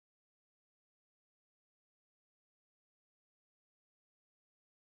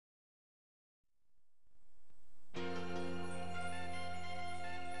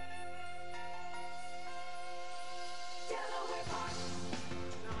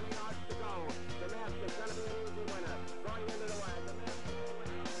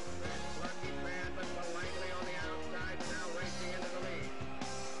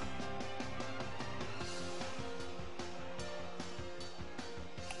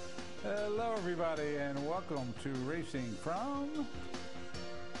Hello, everybody, and welcome to Racing from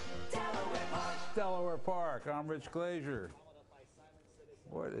Delaware Park. I'm Rich Glazier.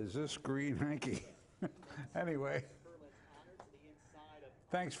 What is this green hanky? Anyway,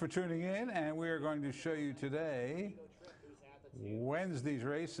 thanks for tuning in, and we are going to show you today Wednesday's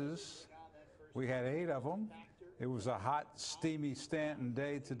races. We had 8 of them. It was a hot, steamy Stanton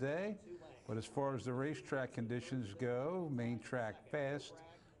day today, but as far as the racetrack conditions go, main track fast,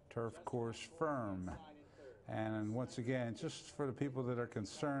 turf course firm. And once again, just for the people that are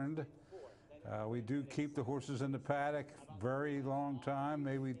concerned, we do keep the horses in the paddock very long time.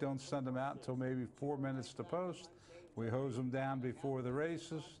 Maybe we don't send them out until maybe 4 minutes to post. We hose them down before the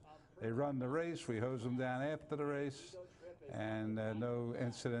races. They run the race. We hose them down after the race. And no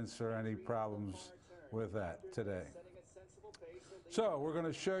incidents or any problems with that today. So we're going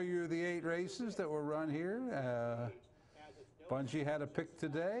to show you the 8 races that were run here. Bungie had a pick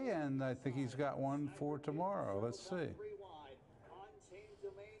today, and I think he's got one for tomorrow. Let's see.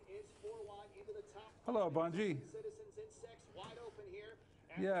 Hello, Bungie.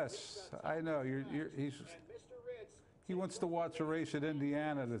 Yes, I know. He wants to watch a race at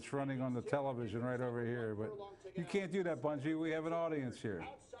Indiana that's running on the television right over here, but you can't do that, Bungie. We have an audience here.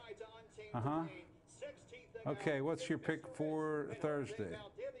 Okay, what's your pick for Thursday?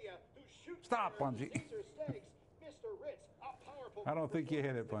 Stop, Bungie. I don't think you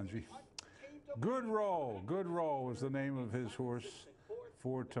hit it, Bungie. Good Roll. Good Roll is the name of his horse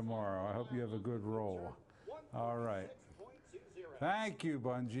for tomorrow. I hope you have a good roll. All right. Thank you,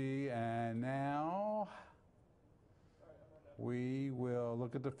 Bungie. And now we will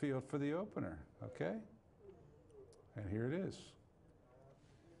look at the field for the opener, okay? And here it is.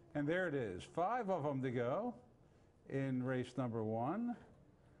 And there it is. 5 of them to go in race number 1.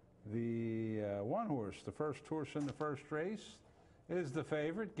 The one horse, the first horse in the first race, is the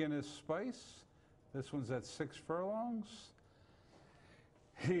favorite, Guinness Spice. This one's at 6 furlongs.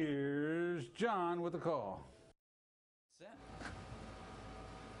 Here's John with the call. Set.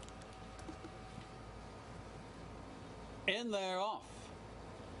 In there, off.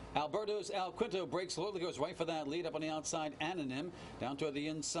 Alberto's Al Quinto breaks slowly, goes right for that lead up on the outside. Anonym down toward the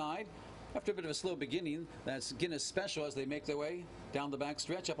inside. After a bit of a slow beginning, that's Guinness Special as they make their way down the back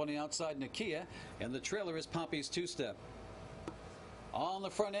stretch. Up on the outside, Nakia, and the trailer is Poppy's Two-Step. On the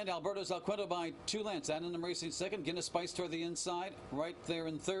front end, Alberto's Al Quinto by 2 lengths. Anonym racing second. Guinness Spice toward the inside. Right there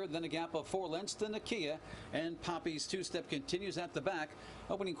in third. Then a gap of 4 lengths to Nakia. And Poppy's Two-Step continues at the back.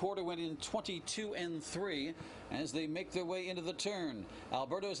 Opening quarter went in 22-3 as they make their way into the turn.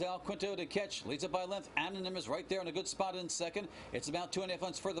 Alberto's Al Quinto to catch. Leads it by length. Anonym is right there in a good spot in second. It's about 2.5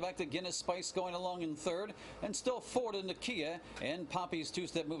 lengths further back to Guinness Spice going along in third. And still 4 to Nakia. And Poppy's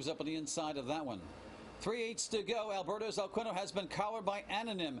Two-Step moves up on the inside of that one. 3/8 to go. Alberto's Al Quinto has been collared by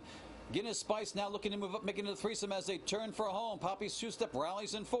Anonym. Guinness Spice now looking to move up, making it a threesome as they turn for home. Poppy's Two-Step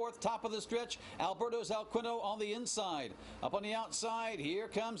rallies in fourth. Top of the stretch, Alberto's Al Quinto on the inside. Up on the outside, here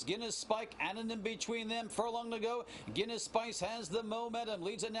comes Guinness Spike. Anonym between them. Furlong to go. Guinness Spice has the momentum.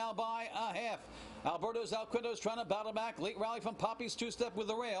 Leads it now by a half. Alberto's Al Quinto is trying to battle back. Late rally from Poppy's Two-Step with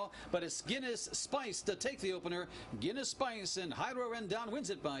the rail, but it's Guinness Spice to take the opener. Guinness Spice and Hydro Rendon wins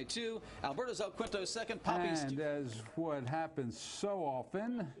it by 2. Alberto's Al Quinto second. Poppy's. And as what happens so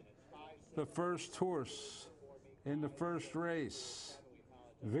often, the first horse in the first race,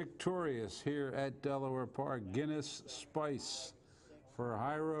 victorious here at Delaware Park, Guinness Spice for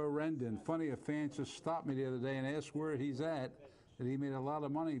Hydro Rendon. Funny, a fan just stopped me the other day and asked where he's at. That he made a lot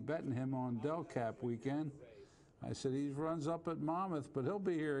of money betting him on Del Cap weekend. I said he runs up at Monmouth, but he'll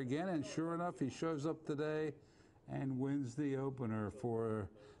be here again. And sure enough, he shows up today and wins the opener for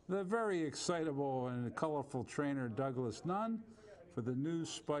the very excitable and colorful trainer Douglas Nunn for the new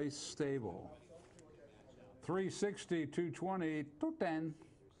Spice stable. 360, 220, 210.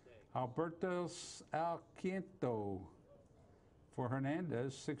 Alberto's Al Quinto for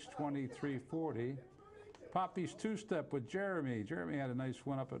Hernandez, 620, 340. Poppy's Two-Step with Jeremy. Jeremy had a nice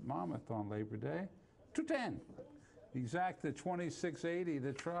one up at Monmouth on Labor Day. 210. Exacta 2680.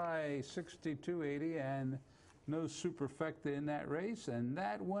 The try 6280, and no superfecta in that race. And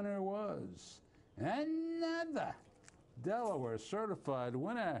that winner was another Delaware certified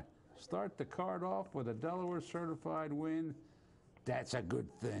winner. Start the card off with a Delaware certified win. That's a good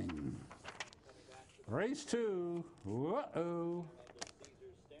thing. Race 2. Uh-oh.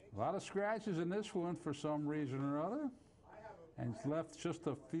 A lot of scratches in this one for some reason or other. And it's left just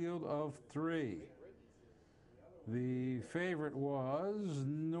a field of 3. The favorite was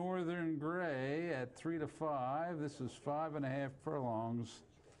Northern Gray at 3 to 5. This is 5.5 furlongs.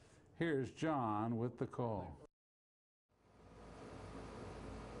 Here's John with the call.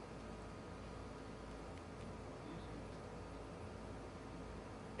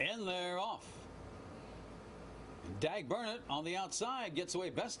 And they're off. Dag Burnett on the outside gets away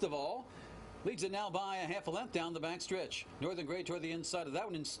best of all. Leads it now by a half a length down the back stretch. Northern Gray toward the inside of that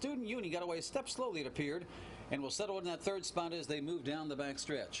one, and Student Union got away a step slowly, it appeared, and will settle in that third spot as they move down the back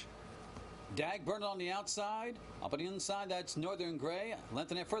stretch. Dag Burnett on the outside. Up on the inside, that's Northern Gray.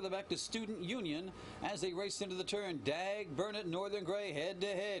 Lengthening it further back to Student Union as they race into the turn. Dag Burnett, Northern Gray head to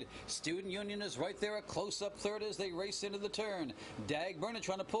head. Student Union is right there, a close-up third as they race into the turn. Dag Burnett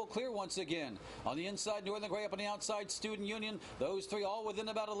trying to pull clear once again. On the inside, Northern Gray. Up on the outside, Student Union. Those three all within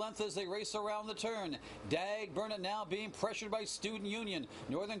about a length as they race around the turn. Dag Burnett now being pressured by Student Union.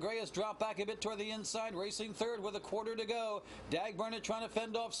 Northern Gray has dropped back a bit toward the inside, racing third with a quarter to go. Dag Burnett trying to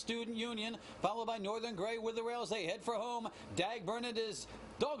fend off Student Union, followed by Northern Gray with the rails. They head for home. Dag Burnett is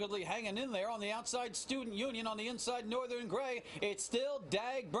doggedly hanging in there. On the outside, Student Union. On the inside, Northern Gray. It's still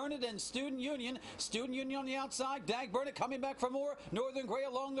Dag Burnett and Student Union. Student Union on the outside. Dag Burnett coming back for more. Northern Gray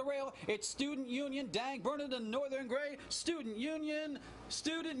along the rail. It's Student Union, Dag Burnett, and Northern Gray. Student Union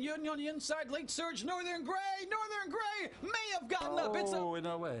on the inside. Late surge. Northern Gray. Northern Gray may have gotten up. It's Oh, in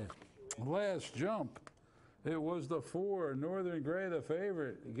a way. Last jump. It was the 4, Northern Gray, the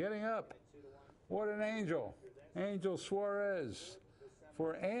favorite, getting up. What an angel. Angel Suarez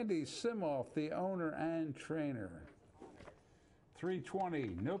for Andy Simoff, the owner and trainer.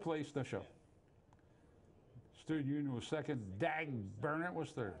 320, no place, no show. Student Union was second. Dag Burnett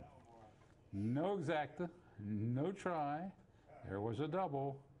was third. No exacta, no try. There was a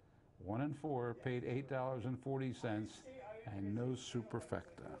double. 1 and 4 paid $8.40 and no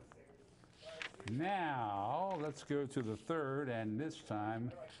superfecta. Now let's go to the third, and this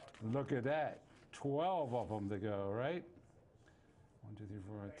time, look at that. 12 of them to go, right? 1, 2, 3,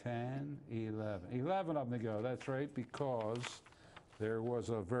 4, 10, 11. 11 of them to go, that's right, because there was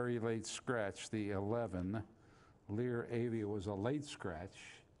a very late scratch. The 11, Lear Avia, was a late scratch.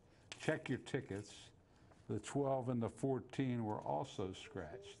 Check your tickets. The 12 and the 14 were also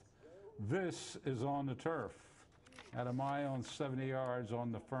scratched. This is on the turf. At a mile and 70 yards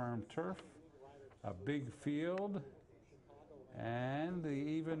on the firm turf. A big field. And the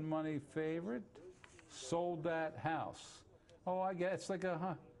even money favorite, Sold That House. Oh, I guess it's like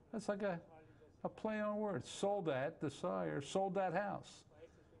that's like a play on words. Sold That, the sire, sold that house.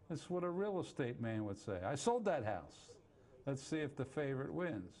 That's what a real estate man would say. I sold that house. Let's see if the favorite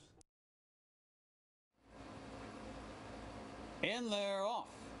wins. And they're off.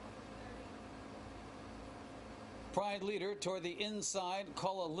 Pride Leader toward the inside,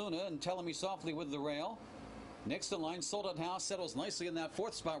 Call a Luna and Tell Me Softly with the rail. Next in line, Sold Out House settles nicely in that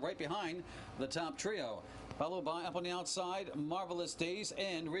fourth spot right behind the top trio. Followed by, up on the outside, Marvelous Days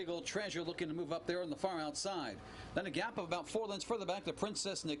and Regal Treasure looking to move up there on the far outside. Then a gap of about 4 lengths further back to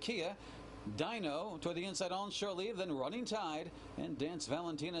Princess Nakia. Dino toward the inside, Onshore Leave, then Running Tide and Dance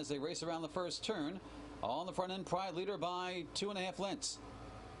Valentina as they race around the first turn. On the front end, Pride Leader by 2.5 lengths.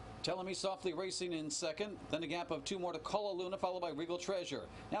 Telling Me Softly racing in second, then a gap of 2 more to Call a Luna, followed by Regal Treasure.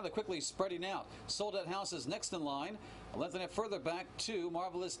 Now they're quickly spreading out. Sold Out House is next in line. Lengthening it further back to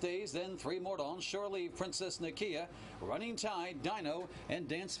Marvelous Days, then 3 more to Onshore Leave, Princess Nakia, Running Tide, Dino, and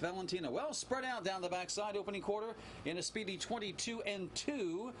Dance Valentina. Well spread out down the backside, opening quarter in a speedy 22 and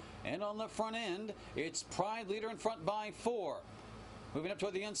 2. And on the front end, it's Pride Leader in front by 4. Moving up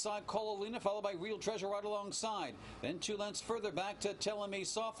toward the inside, Call a Luna, followed by Real Treasure right alongside. Then 2 lengths further back to Telling Me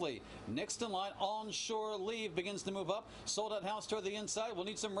Softly. Next in line, Onshore Leave begins to move up. Sold Out House toward the inside. We'll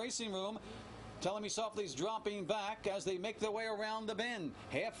need some racing room. Telling Me Softly's dropping back as they make their way around the bend.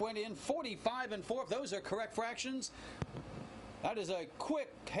 Halfway in, 45 and 4. If those are correct fractions, that is a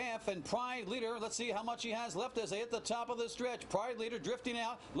quick half, and Pride Leader, let's see how much he has left as they hit the top of the stretch. Pride Leader drifting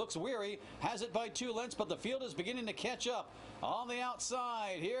out, looks weary, has it by 2 lengths, but the field is beginning to catch up. On the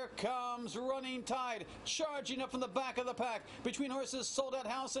outside, here comes Running Tide, charging up from the back of the pack. Between horses, Sold Out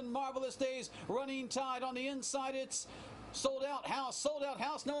House and Marvelous Days. Running Tide on the inside, it's Sold Out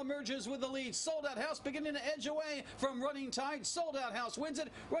House now emerges with the lead. Sold Out House beginning to edge away from Running Tide. Sold Out House wins it.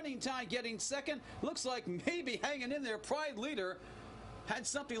 Running Tide getting second. Looks like maybe hanging in there. Pride Leader had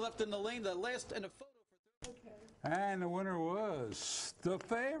something left in the lane. The last in a photo for third. And the winner was the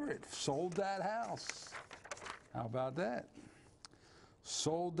favorite, Sold That House. How about that?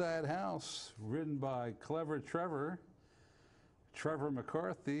 Sold That House, ridden by Clever Trevor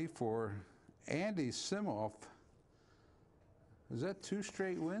McCarthy for Andy Simoff. Is that 2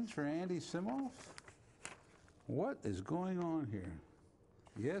 straight wins for Andy Simoff? What is going on here?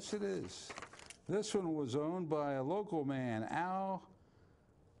 Yes, it is. This one was owned by a local man, Al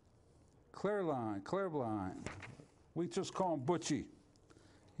Clairblind. We just call him Butchie.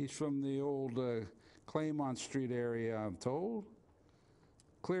 He's from the old Claymont Street area, I'm told.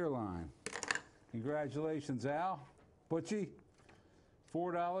 Clear line. Congratulations, Al. Butchie,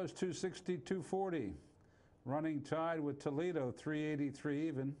 $4, 260, 240. Running tied with Toledo, 383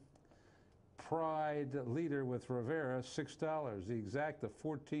 even. Pride leader with Rivera, $6. The exacta,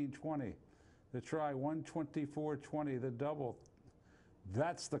 14.20. The try, 124.20. The double,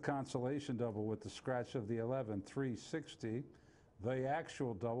 that's the consolation double with the scratch of the 11, 360. The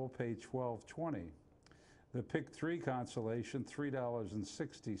actual double paid 12.20. The pick 3 consolation,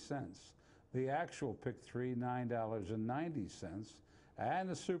 $3.60. The actual pick 3, $9.90. And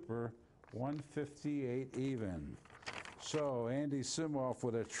the super, 158 even. So Andy Simoff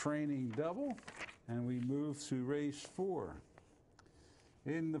with a training double, and we move to race 4.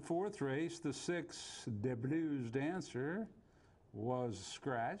 In the 4th race, the 6 De Blues Dancer was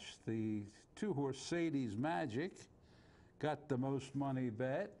scratched. The 2-horse Sadie's Magic got the most money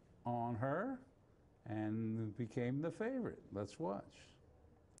bet on her and became the favorite. Let's watch.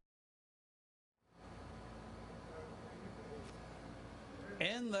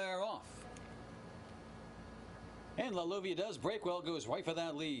 And they're off. And La Luvia does break well, goes right for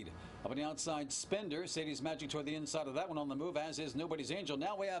that lead. Up on the outside, Spender. Sadie's Magic toward the inside of that one on the move, as is Nobody's Angel.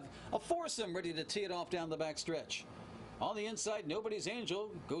 Now we have a foursome ready to tee it off down the back stretch. On the inside, Nobody's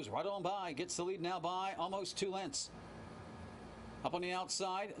Angel goes right on by, gets the lead now by almost 2 lengths. Up on the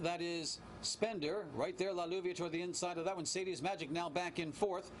outside, that is Spender. Right there, La Luvia toward the inside of that one. Sadie's Magic now back in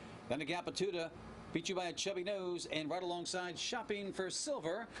 4th. Then Agapatuda beat you by a chubby nose, and right alongside Shopping for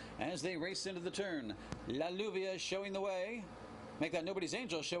Silver as they race into the turn. La Luvia showing the way. Make that Nobody's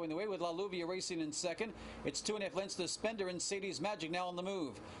Angel showing the way with La Luvia racing in 2nd. It's 2.5 lengths to Spender and Sadie's Magic now on the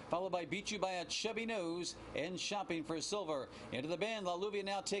move. Followed by Beat You by a Chubby Nose and Shopping for Silver. Into the bend, La Luvia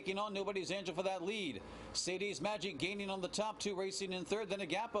now taking on Nobody's Angel for that lead. Sadie's Magic gaining on the top 2, racing in 3rd. Then a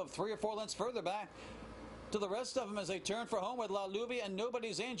gap of 3 or 4 lengths further back to the rest of them as they turn for home with La Luvia and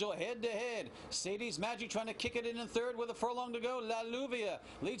Nobody's Angel head to head. Sadie's Magic trying to kick it in 3rd with a furlong to go. La Luvia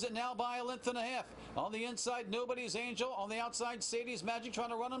leads it now by 1.5 lengths. On the inside, Nobody's Angel. On the outside, Sadie's Magic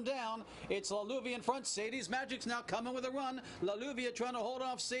trying to run them down. It's La Luvia in front. Sadie's Magic's now coming with a run. La Luvia trying to hold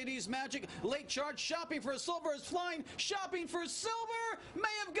off Sadie's Magic. Late charge, Shopping for Silver is flying. Shopping for Silver may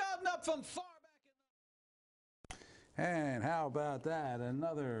have gotten up from far. And how about that?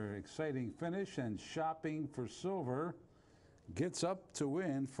 Another exciting finish, and Shopping for Silver gets up to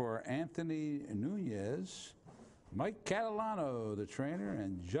win for Anthony Nunez. Mike Catalano, the trainer,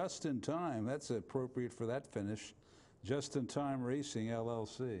 and Just in Time. That's appropriate for that finish. Just in Time Racing,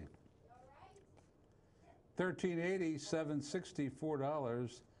 LLC. $13.80, $7.60,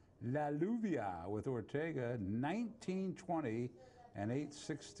 $4. La Luvia with Ortega, $19.20 and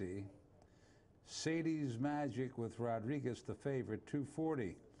 $8.60. Sadie's Magic with Rodriguez, the favorite,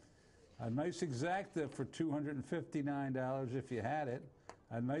 $2.40. A nice exacta for $259 if you had it.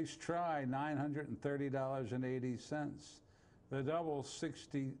 A nice try, $930.80. The double,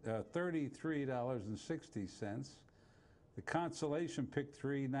 $33.60. The consolation pick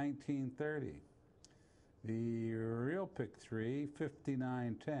 3, $19.30. The real pick 3,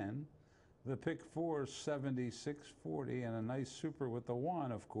 $59.10. The pick 4, $76.40, and a nice super with the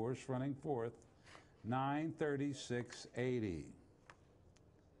 1, of course, running 4th. $936.80.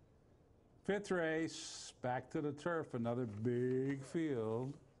 5th race, back to the turf, another big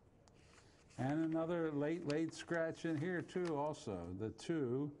field. And another late scratch in here too also. The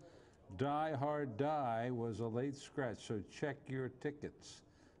 2, Die Hard Die, was a late scratch, so check your tickets.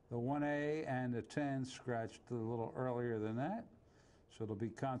 The 1A and the 10 scratched a little earlier than that. So it'll be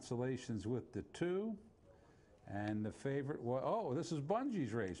consolations with the 2. And the favorite was, oh, this is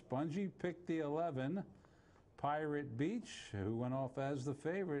Bungie's race. Bungie picked the 11, Pirate Beach, who went off as the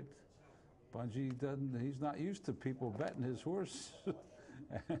favorite. Bungie he's not used to people betting his horse.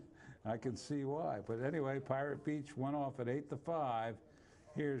 I can see why. But anyway, Pirate Beach went off at 8-5.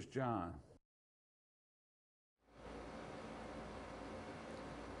 Here's John.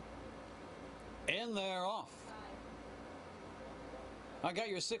 And they're off. I Got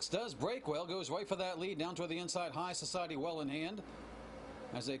Your 6 does break well, goes right for that lead down toward the inside. High Society well in hand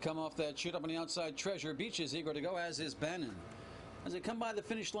as they come off that shoot up on the outside. Treasure Beach is eager to go, as is Bannon. As they come by the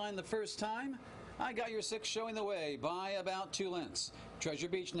finish line the first time, I Got Your 6 showing the way by about 2 lengths. Treasure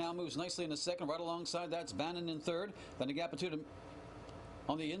Beach now moves nicely in the 2nd. Right alongside that's Bannon in 3rd. Then Agapatuda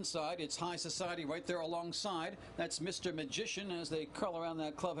on the inside. It's High Society right there alongside. That's Mr. Magician as they curl around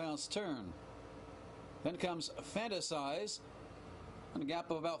that clubhouse turn. Then comes Fantasize. And a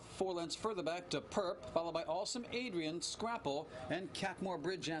gap of about 4 lengths further back to Perp, followed by Awesome Adrian, Scrapple, and Catmore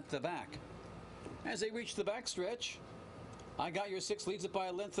Bridge at the back. As they reach the backstretch, I Got Your 6 leads it by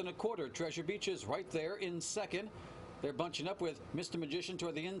 1.25 lengths. Treasure Beach is right there in 2nd. They're bunching up with Mr. Magician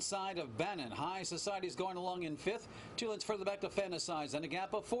toward the inside of Bannon. High Society's going along in 5th. 2 lengths further back to Fantasize. And a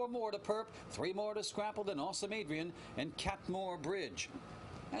gap of 4 more to Perp, 3 more to Scrapple, then Awesome Adrian and Catmore Bridge.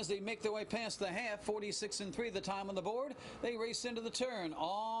 As they make their way past the half, 46 and 3 the time on the board, they race into the turn.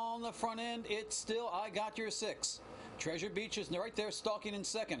 On the front end, it's still I Got Your 6. Treasure Beach is right there stalking in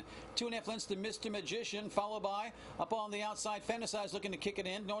second. 2.5 lengths to Mr. Magician, followed by up on the outside Fantasize looking to kick it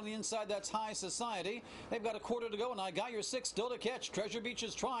in. On the inside, that's High Society. They've got a quarter to go, and I Got Your 6 still to catch. Treasure Beach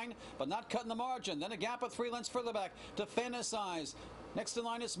is trying, but not cutting the margin. Then a gap of 3 lengths further back to Fantasize. Next in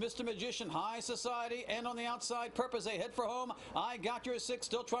line is Mr. Magician, High Society, and on the outside, Purpose, they head for home. I Got Your 6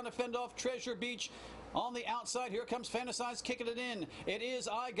 still trying to fend off Treasure Beach. On the outside, here comes Fantasize kicking it in. It is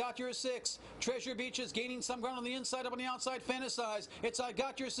I Got Your 6. Treasure Beach is gaining some ground on the inside. Up on the outside, Fantasize. It's I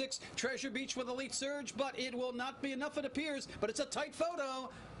Got Your 6. Treasure Beach with a late surge, but it will not be enough, it appears. But it's a tight photo.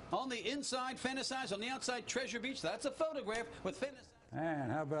 On the inside, Fantasize. On the outside, Treasure Beach. That's a photograph with Fantasize.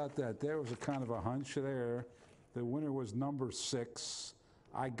 And how about that? There was a kind of a hunch there. The winner was number 6.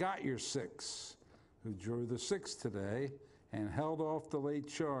 I Got Your 6, who drew the 6 today and held off the late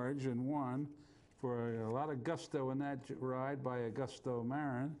charge and won. For a lot of gusto in that ride by Augusto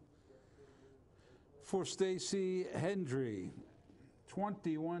Marin. For Stacy Hendry,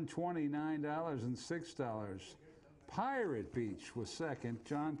 $21.29 and $6. Pirate Beach was second.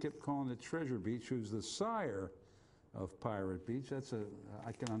 John kept calling it Treasure Beach, who's the sire of Pirate Beach.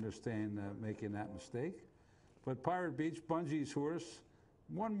 I can understand making that mistake. But Pirate Beach, Bungie's horse,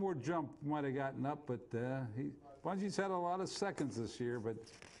 one more jump might have gotten up, but Bungie's had a lot of seconds this year, but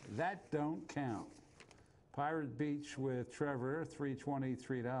that don't count. Pirate Beach with Trevor,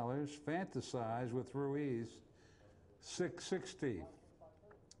 $323. Fantasize with Ruiz, $660.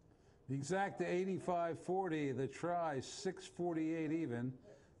 The Exacta 85.40. The try, $648 even.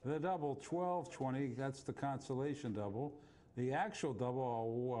 The double, $12.20. That's the consolation double. The actual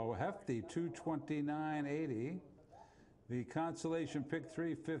double, a hefty $229.80. The consolation pick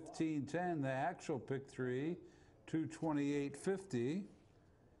 3, $15.10. The actual pick 3, $228.50.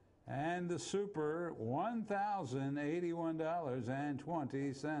 And the super,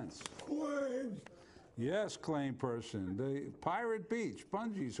 $1,081.20. Claim. Yes, claim person. The Pirate Beach,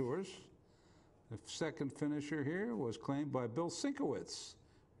 Bungie's horse. The second finisher here was claimed by Bill Sinkowitz.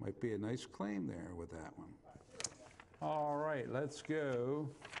 Might be a nice claim there with that one. All right, let's go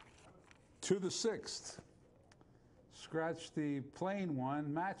to the 6th. Scratch the plain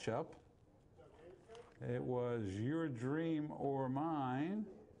one matchup. It was Your Dream or Mine.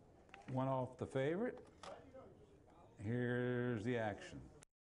 One off the favorite. Here's the action.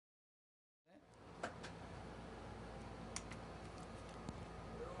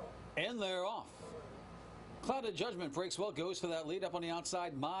 And they're off. Clouded Judgment breaks well, goes for that lead up on the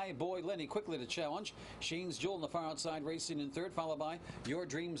outside. My Boy Lenny quickly to challenge. Shane's Jewel on the far outside racing in 3rd, followed by Your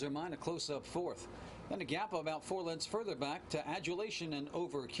Dreams Are Mine, a close-up 4th. Then a gap of about 4 lengths further back to Adulation and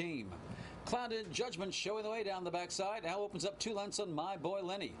Overcame. Clouded Judgment showing the way down the backside. Now opens up 2 lengths on My Boy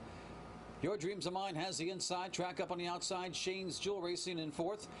Lenny. Your Dreams of Mine has the inside track up on the outside. Shane's Jewel racing in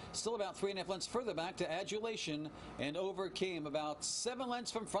 4th. Still about 3.5 lengths further back to Adulation and Overcame. About 7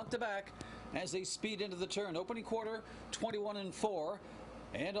 lengths from front to back as they speed into the turn. Opening quarter, 21 and 4.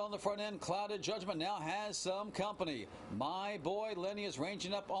 And on the front end, Clouded Judgment now has some company. My Boy Lenny is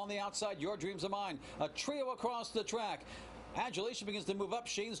ranging up on the outside. Your Dreams of Mine. A trio across the track. Adulation begins to move up.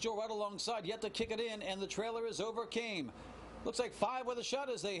 Shane's Jewel right alongside. Yet to kick it in. And the trailer is Overcame. Looks like 5 with a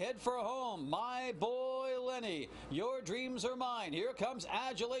shot as they head for home. My Boy Lenny, Your Dreams Are Mine. Here comes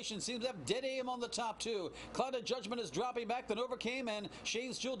Adulation. Seems to have dead aim on the top 2. Clouded Judgment is dropping back, then Overcame, and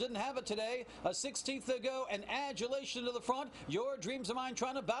Shane's Jewel didn't have it today. A 16th to go, and Adulation to the front. Your Dreams Are Mine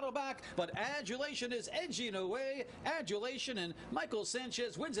trying to battle back, but Adulation is edging away. Adulation, and Michael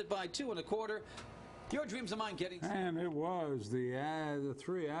Sanchez wins it by 2 1/4. Your Dreams of Mine getting... And it was the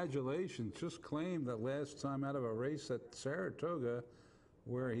 3 Adulation just claimed that last time out of a race at Saratoga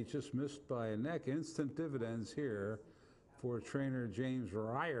where he just missed by a neck. Instant dividends here for trainer James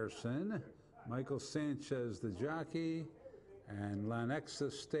Ryerson, Michael Sanchez the jockey, and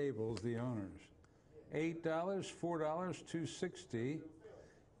Lanexus Stables the owners. $8, $4, $2.60.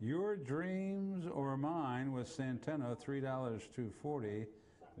 Your Dreams or Mine with Centeno, $3, $2.40.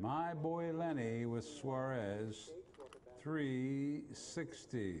 My Boy Lenny with Suarez,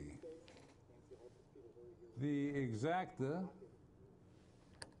 $3.60. The Exacta,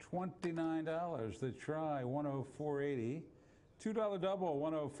 $29. The try, $104.80. $2 double,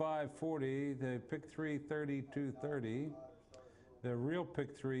 $105.40. The pick 3, $32.30. The real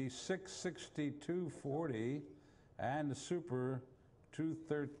pick 3, $662.40. And the super,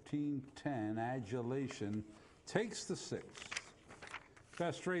 $213.10. Adulation, takes the 6th.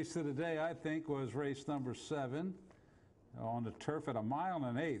 Best race of the day, I think, was race number 7 on the turf at 1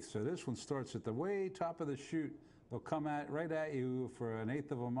 1/8. So this one starts at the way top of the chute. They'll come right at you for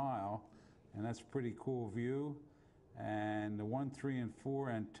 1/8 of a mile, and that's a pretty cool view. And the 1, 3, and 4,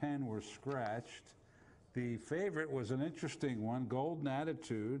 and 10 were scratched. The favorite was an interesting one, Golden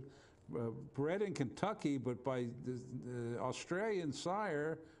Attitude, bred in Kentucky, but by the Australian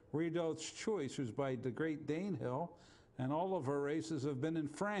sire, Rideau's Choice, who's by the great Danehill, and all of her races have been in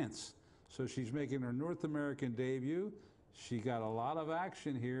France. So she's making her North American debut. She got a lot of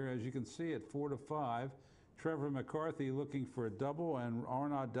action here, as you can see, at 4 to 5. Trevor McCarthy looking for a double, and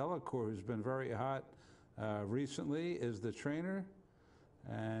Arnaud Delacour, who's been very hot recently, is the trainer.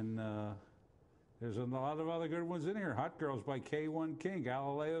 And there's a lot of other good ones in here. Hot Girls by K1 King,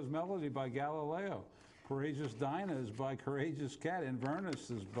 Galileo's Melody by Galileo, Courageous Dinah is by Courageous Cat,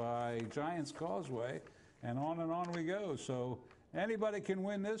 Inverness is by Giant's Causeway, and on we go. So anybody can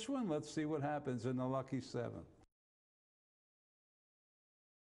win this one. Let's see what happens in the Lucky 7.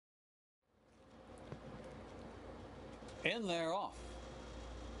 In there, off.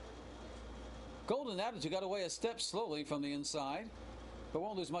 Golden Attitude got away a step slowly from the inside, but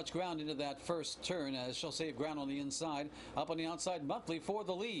won't lose much ground into that first turn, as she'll save ground on the inside. Up on the outside, Monthly for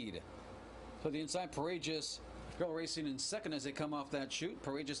the lead. So the inside, Courageous Girl racing in second as they come off that chute.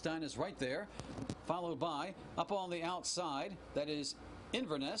 Courageous Dinah is right there, followed by, up on the outside, that is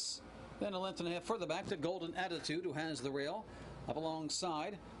Inverness. Then 1.5 further back to Golden Attitude, who has the rail. Up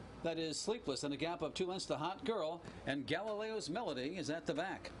alongside, that is Sleepless, and a gap of 2 lengths to Hot Girl, and Galileo's Melody is at the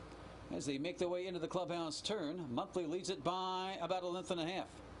back. As they make their way into the clubhouse turn, Monthly leads it by about 1.5 lengths.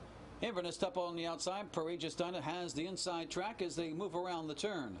 Inverness up on the outside. Courageous Dinah has the inside track as they move around the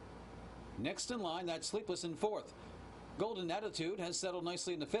turn. Next in line, that's Sleepless in 4th. Golden Attitude has settled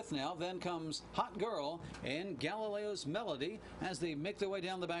nicely in the 5th now. Then comes Hot Girl and Galileo's Melody as they make their way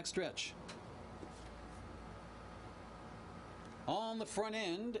down the back stretch. On the front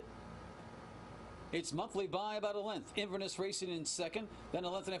end, it's Monthly by about 1 length. Inverness racing in second. Then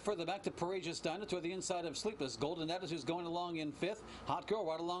 1.5 lengths further back to Courageous Dinah toward the inside of Sleepless. Golden Attitude's going along in 5th. Hot Girl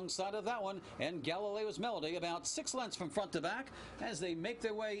right alongside of that one. And Galileo's Melody about 6 lengths from front to back as they make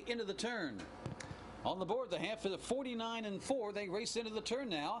their way into the turn. On the board, the half of the 49 and 4. They race into the turn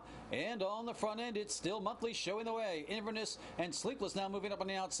now. And on the front end, it's still Monthly showing the way. Inverness and Sleepless now moving up on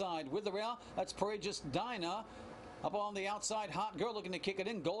the outside. With the rail, that's Courageous Dinah. Up on the outside, Hot Girl looking to kick it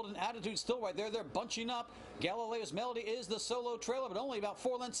in. Golden Attitude still right there. They're bunching up. Galileo's Melody is the solo trailer, but only about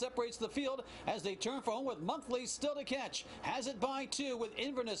 4 lengths separates the field as they turn for home with Monthly still to catch. Has it by 2 with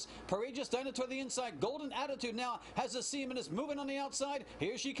Inverness. Courageous Dinah toward the inside. Golden Attitude now has the seam and is moving on the outside.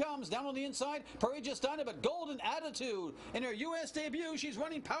 Here she comes down on the inside. Courageous Dinah, but Golden Attitude in her U.S. debut. She's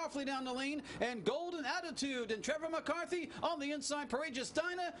running powerfully down the lane. And Golden Attitude and Trevor McCarthy on the inside. Courageous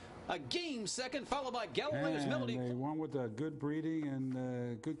Dinah, a game second, followed by Galileo's Melody. The one with the good breeding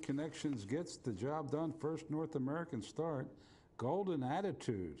and good connections gets the job done. First North American start, Golden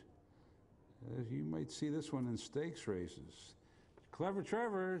Attitude. You might see this one in stakes races. Clever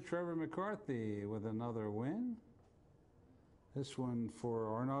Trevor McCarthy with another win. This one for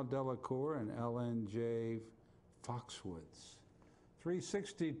Arnaud Delacour and LNJ Foxwoods.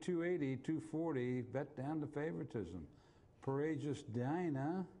 360, 280, 240, bet down to favoritism. Courageous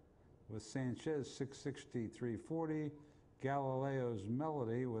Dinah with Sanchez, 660, 340. Galileo's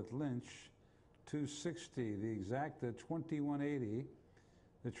Melody with Lynch, 260. The Exacta, 2180.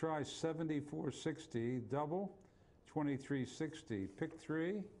 The Try, 7460. Double, 2360. Pick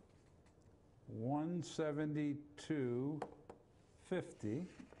 3, 172.50.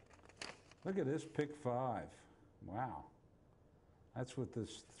 Look at this pick 5. Wow. That's what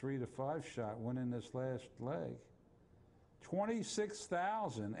this 3 to 5 shot went in this last leg.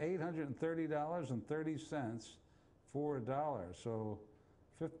 $26,830.30 for $1. So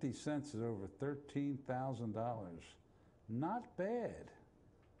 50 cents is over $13,000. Not bad.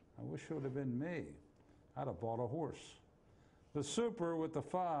 I wish it would have been me. I'd have bought a horse. The Super with the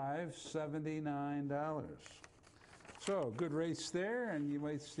 5, $79. So good race there, and you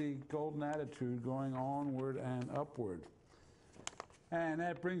might see Golden Attitude going onward and upward. And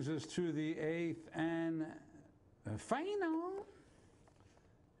that brings us to the 8th and final.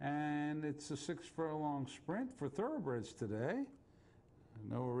 And it's a 6-furlong sprint for thoroughbreds today.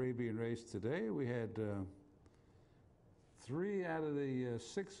 No Arabian race today. We had 3 out of the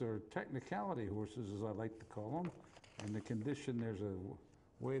 6 are technicality horses, as I like to call them. In the condition, there's a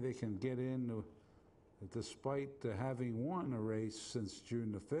way they can get in despite having won a race since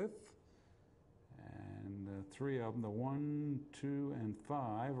June the 5th. And 3 of them, the 1, 2, and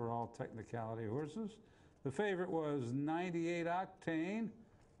 5, are all technicality horses. The favorite was 98 Octane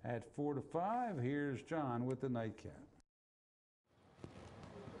at 4 to 5. Here's John with the nightcap.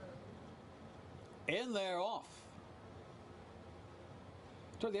 In there, off.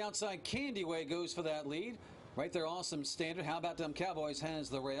 Toward the outside, Candyway goes for that lead. Right there, Awesome Standard. How About Them Cowboys has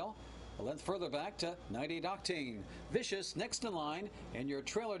the rail. A length further back to 98 Octane. Vicious next in line, and your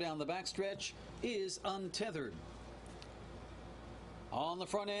trailer down the backstretch is Untethered. On the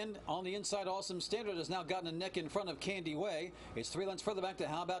front end, on the inside, Awesome Standard has now gotten a neck in front of Candyway. It's 3 lengths further back to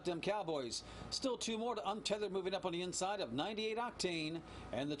How About Them Cowboys. Still 2 more to Untethered, moving up on the inside of 98 Octane.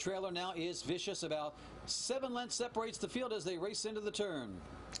 And the trailer now is Vicious. About 7 lengths separates the field as they race into the turn.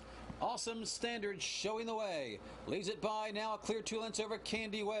 Awesome Standard showing the way. Leads it by now a clear 2 lengths over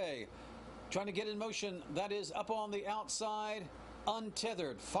Candyway. Trying to get in motion. That is up on the outside.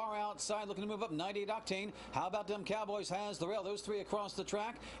 Untethered, far outside, looking to move up 98 Octane. How About Them Cowboys has the rail. Those 3 across the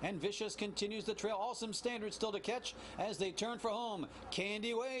track, and Vicious continues the trail. Awesome Standard still to catch as they turn for home.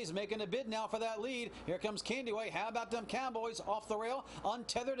 Candyway's making a bid now for that lead. Here comes Candyway. How About Them Cowboys off the rail.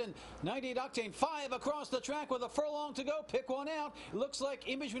 Untethered and 98 Octane. 5 across the track with a furlong to go. Pick one out. Looks like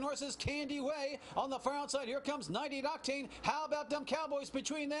in between horses, Candyway on the far outside. Here comes 98 Octane. How About Them Cowboys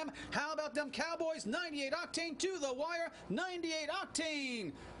between them. How About Them Cowboys. 98 Octane to the wire. 98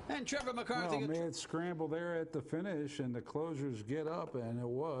 Octane and Trevor McCarthy. Well, mad scramble there at the finish, and the closers get up, and it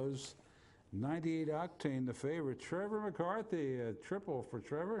was 98 Octane, the favorite. Trevor McCarthy, a triple for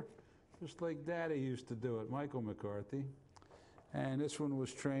Trevor, just like Daddy used to do it, Michael McCarthy. And this one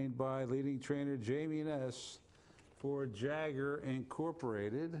was trained by leading trainer Jamie Ness for Jagger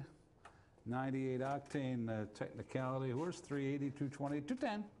Incorporated. 98 Octane technicality horse, 380, 220,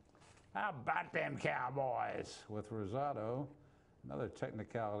 210. How About Them Cowboys with Rosado. Another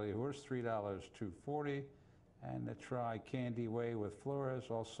technicality horse, $3, $240. And the try Candyway with Flores,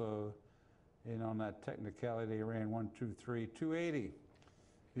 also in on that technicality. They ran 1, 2, 3, 280.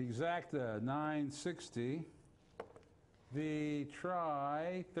 The Exacta, $960. The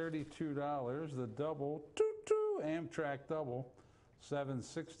try, $32. The double, 2-2, Amtrak double,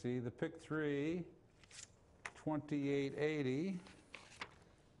 $760. The pick 3, $28.80.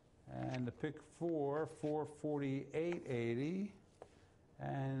 And the pick 4, $448.80.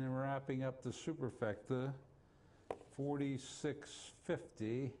 And wrapping up the superfecta,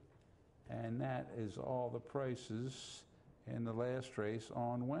 $46.50. And that is all the prices in the last race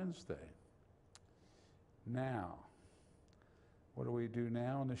on Wednesday. Now, what do we do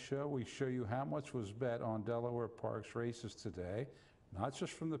now on the show? We show you how much was bet on Delaware Park's races today, not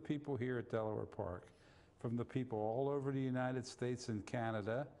just from the people here at Delaware Park, from the people all over the United States and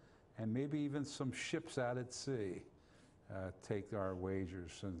Canada, and maybe even some ships out at sea take our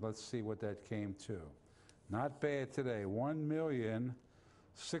wagers. And let's see what that came to. Not bad today,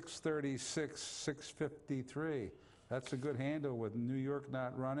 1,636,653. That's a good handle with New York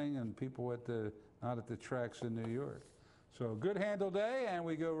not running and people not at the tracks in New York. So good handle day, and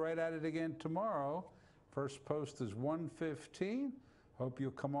we go right at it again tomorrow. First post is 1:15. Hope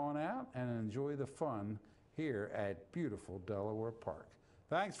you'll come on out and enjoy the fun here at beautiful Delaware Park.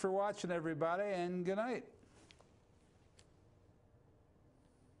 Thanks for watching, everybody, and good night.